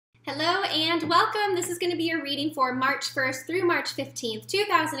Hello and welcome. This is going to be your reading for March 1st through March 15th,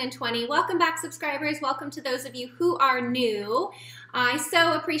 2020. Welcome back, subscribers. Welcome to those of you who are new. I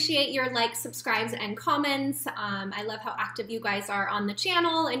so appreciate your likes, subscribes, and comments. I love how active you guys are on the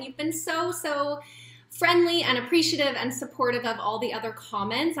channel, and you've been so friendly and appreciative and supportive of all the other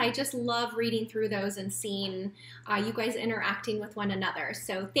comments. I just love reading through those and seeing you guys interacting with one another.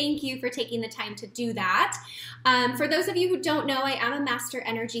 So thank you for taking the time to do that. For those of you who don't know, I am a master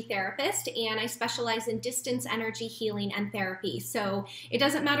energy therapist and I specialize in distance energy healing and therapy. So it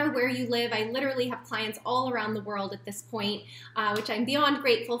doesn't matter where you live. I literally have clients all around the world at this point, which I'm beyond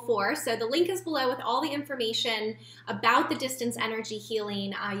grateful for. So the link is below with all the information about the distance energy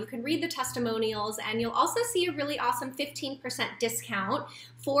healing. You can read the testimonials, and you'll also see a really awesome 15% discount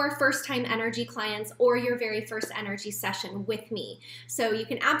for first-time energy clients or your very first energy session with me. So you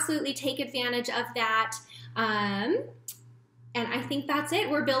can absolutely take advantage of that. And I think that's it.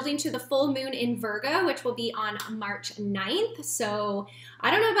 We're building to the full moon in Virgo, which will be on March 9th. So I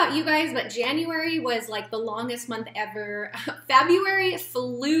don't know about you guys, but January was like the longest month ever. February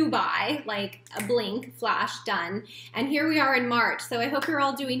flew by like a blink, flash, done. And here we are in March. So I hope you're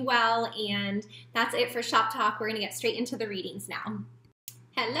all doing well. And that's it for Shop Talk. We're going to get straight into the readings now.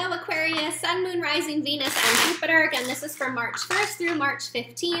 Hello, Aquarius, Sun, Moon, Rising, Venus, and Jupiter. Again, this is from March 1st through March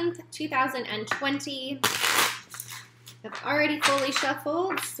 15th, 2020. I've already fully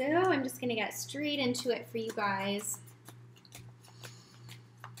shuffled, so I'm just going to get straight into it for you guys.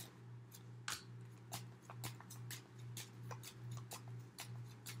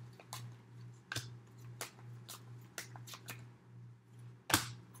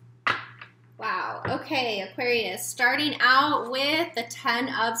 Wow, okay, Aquarius, starting out with the 10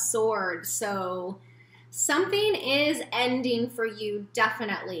 of Swords. So something is ending for you,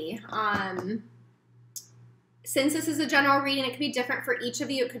 definitely. Since this is a general reading, it could be different for each of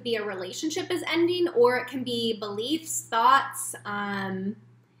you. It could be a relationship is ending, or it can be beliefs, thoughts,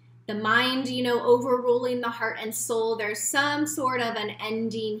 the mind, you know, overruling the heart and soul. There's some sort of an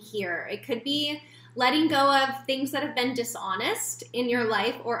ending here. It could be letting go of things that have been dishonest in your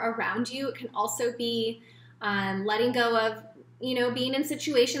life or around you. It can also be letting go of, you know, being in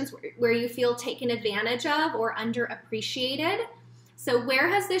situations where you feel taken advantage of or underappreciated. So where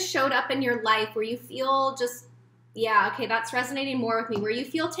has this showed up in your life where you feel just, yeah, okay, that's resonating more with me, where you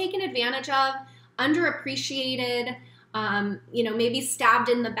feel taken advantage of, underappreciated, you know, maybe stabbed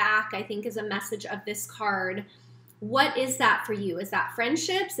in the back, I think is a message of this card. What is that for you? Is that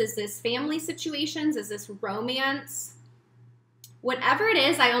friendships? Is this family situations? Is this romance? Whatever it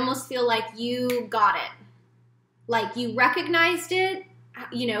is, I almost feel like you got it. Like you recognized it,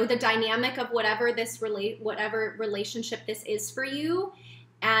 you know, the dynamic of whatever this whatever relationship this is for you,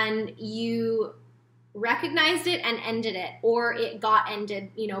 and you recognized it and ended it, or it got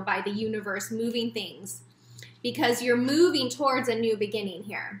ended, you know, by the universe moving things, because you're moving towards a new beginning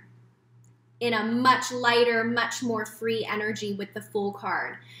here in a much lighter, much more free energy with the Fool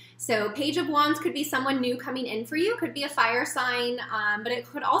card. So Page of Wands could be someone new coming in for you, could be a fire sign, but it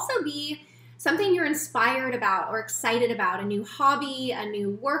could also be something you're inspired about or excited about, a new hobby, a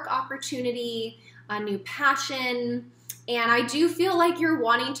new work opportunity, a new passion. And I do feel like you're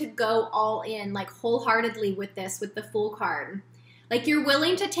wanting to go all in, like wholeheartedly with this, with the Fool card. Like you're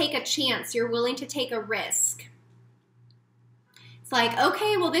willing to take a chance. You're willing to take a risk. It's like,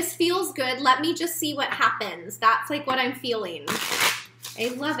 okay, well, this feels good. Let me just see what happens. That's like what I'm feeling. I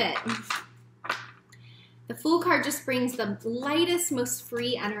love it. The Fool card just brings the lightest, most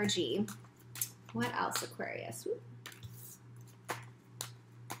free energy. What else, Aquarius? Ooh.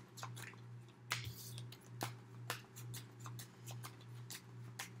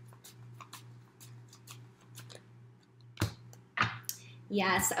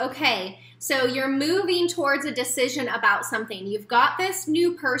 Yes, okay. So you're moving towards a decision about something. You've got this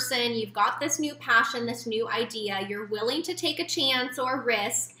new person, you've got this new passion, this new idea. You're willing to take a chance or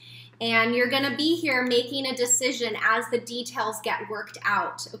risk, and you're going to be here making a decision as the details get worked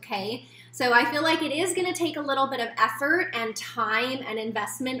out, okay? So I feel like it is going to take a little bit of effort and time and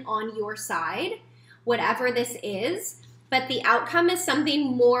investment on your side, whatever this is. But the outcome is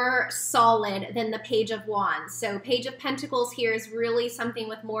something more solid than the Page of Wands. So Page of Pentacles here is really something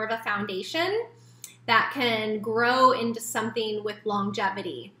with more of a foundation that can grow into something with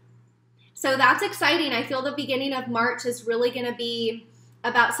longevity. So that's exciting. I feel the beginning of March is really going to be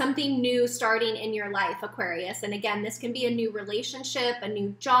about something new starting in your life, Aquarius. And again, this can be a new relationship, a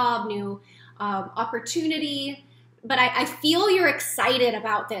new job, new opportunity. But I feel you're excited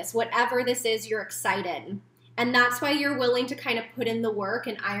about this. Whatever this is, you're excited. And that's why you're willing to kind of put in the work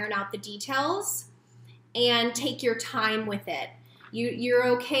and iron out the details and take your time with it. You're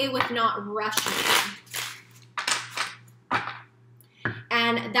okay with not rushing.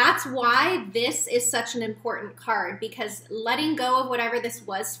 And that's why this is such an important card, because letting go of whatever this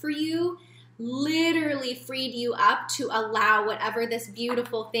was for you literally freed you up to allow whatever this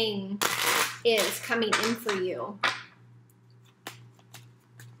beautiful thing is coming in for you.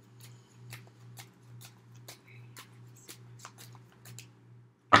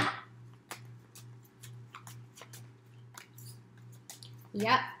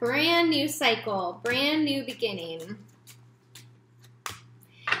 Yep, brand new cycle, brand new beginning.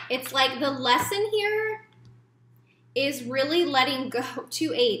 It's like the lesson here is really letting go.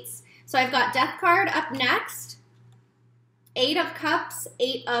 2 8s. So I've got Death card up next. 8 of Cups,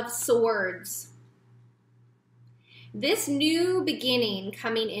 8 of Swords. This new beginning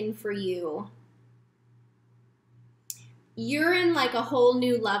coming in for you. You're in like a whole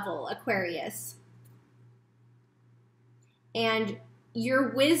new level, Aquarius. And your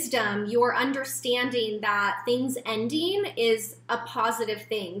wisdom, your understanding that things ending is a positive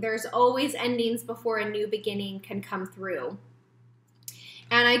thing. There's always endings before a new beginning can come through.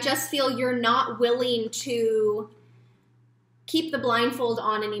 And I just feel you're not willing to keep the blindfold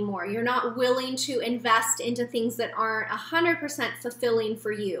on anymore. You're not willing to invest into things that aren't 100% fulfilling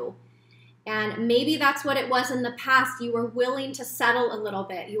for you. And maybe that's what it was in the past. You were willing to settle a little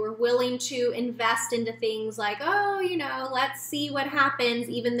bit. You were willing to invest into things like, oh, you know, let's see what happens,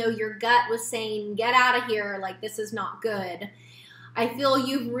 even though your gut was saying, get out of here, like this is not good. I feel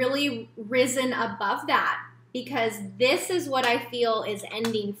you've really risen above that, because this is what I feel is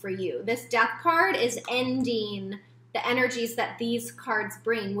ending for you. This Death card is ending the energies that these cards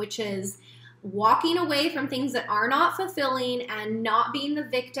bring, which is walking away from things that are not fulfilling and not being the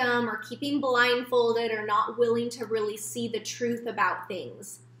victim or keeping blindfolded or not willing to really see the truth about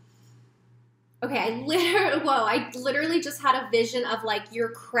things. Okay, I literally just had a vision of like your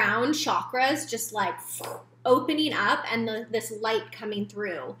crown chakras just like opening up and this light coming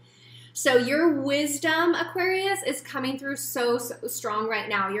through. So your wisdom, Aquarius, is coming through so strong right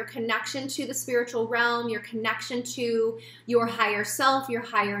now. Your connection to the spiritual realm, your connection to your higher self, your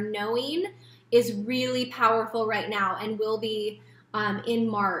higher knowing is really powerful right now and will be in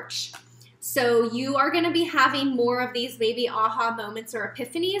March. So you are going to be having more of these maybe aha moments or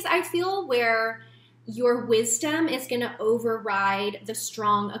epiphanies, I feel, where your wisdom is going to override the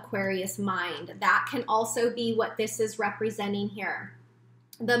strong Aquarius mind. That can also be what this is representing here.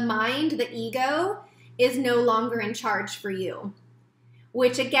 The mind, the ego, is no longer in charge for you.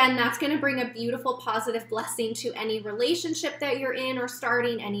 Which again, that's going to bring a beautiful positive blessing to any relationship that you're in or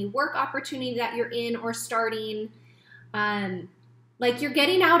starting, any work opportunity that you're in or starting. Like you're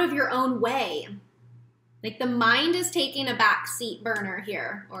getting out of your own way. Like the mind is taking a back seat burner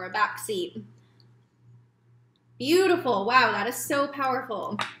here, or a back seat. Beautiful. Wow, that is so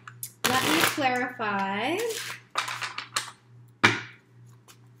powerful. Let me clarify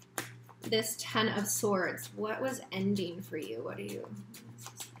this 10 of Swords. What was ending for you? What are you?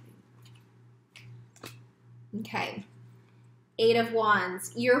 Okay. 8 of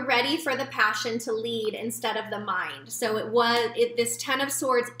Wands. You're ready for the passion to lead instead of the mind. So this 10 of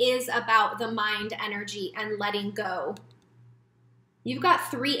Swords is about the mind energy and letting go. You've got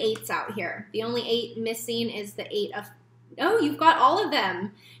 3 8s out here. The only 8 missing is the 8 of, oh, you've got all of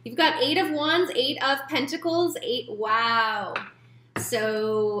them. You've got 8 of Wands, 8 of Pentacles, 8, wow.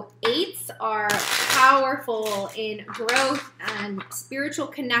 So 8s are powerful in growth and spiritual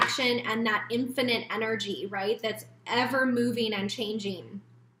connection and that infinite energy, right? That's ever moving and changing.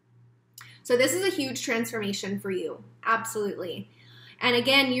 So this is a huge transformation for you. Absolutely. And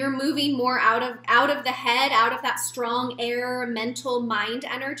again, you're moving more out of the head, out of that strong air, mental mind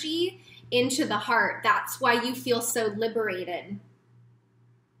energy into the heart. That's why you feel so liberated.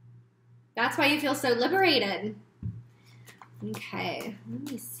 That's why you feel so liberated. Okay,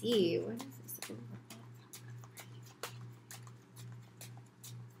 let me see. What is this?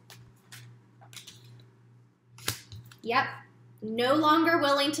 Yep. No longer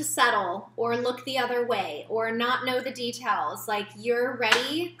willing to settle or look the other way or not know the details. Like you're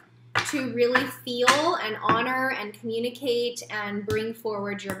ready to really feel and honor and communicate and bring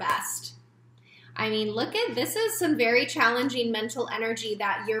forward your best. I mean, look at this is some very challenging mental energy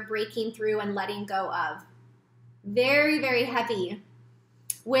that you're breaking through and letting go of. Very, very heavy,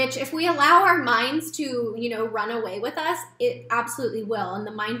 which if we allow our minds to, you know, run away with us, it absolutely will. And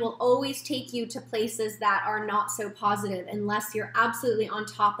the mind will always take you to places that are not so positive unless you're absolutely on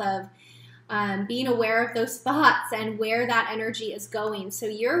top of being aware of those thoughts and where that energy is going. So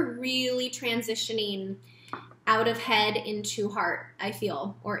you're really transitioning out of head into heart, I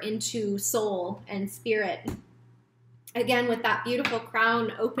feel, or into soul and spirit. Again, with that beautiful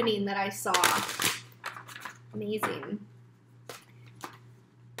crown opening that I saw. Amazing.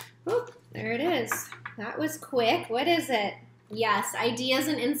 Oop, there it is. That was quick. What is it? Yes, ideas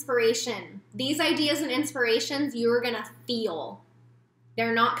and inspiration. These ideas and inspirations you're going to feel.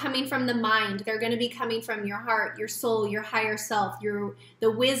 They're not coming from the mind. They're going to be coming from your heart, your soul, your higher self,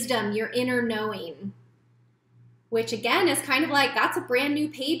 the wisdom, your inner knowing. Which again is kind of like, that's a brand new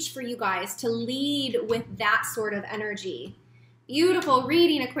page for you guys to lead with that sort of energy. Beautiful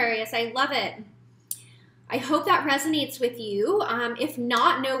reading, Aquarius. I love it. I hope that resonates with you. If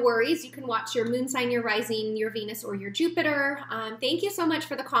not, no worries. You can watch your moon sign, your rising, your Venus, or your Jupiter. Thank you so much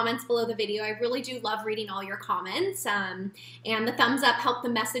for the comments below the video. I really do love reading all your comments. And the thumbs up help the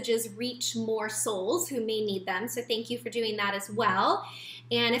messages reach more souls who may need them. So thank you for doing that as well.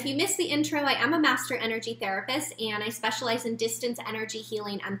 And if you missed the intro, I am a master energy therapist and I specialize in distance energy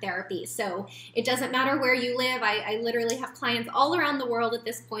healing and therapy. So it doesn't matter where you live. I literally have clients all around the world at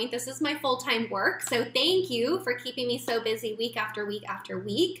this point. This is my full-time work. So thank you for keeping me so busy week after week after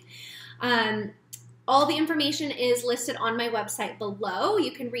week. All the information is listed on my website below.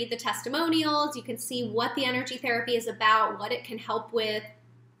 You can read the testimonials. You can see what the energy therapy is about, what it can help with,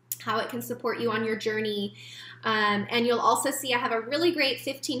 how it can support you on your journey. And you'll also see I have a really great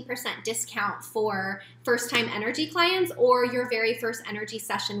 15% discount for first-time energy clients or your very first energy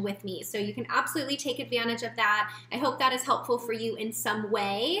session with me. So you can absolutely take advantage of that. I hope that is helpful for you in some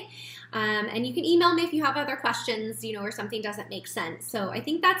way. And you can email me if you have other questions, or something doesn't make sense. So I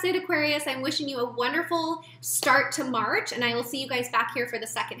think that's it, Aquarius. I'm wishing you a wonderful start to March, and I will see you guys back here for the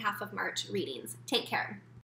second half of March readings. Take care.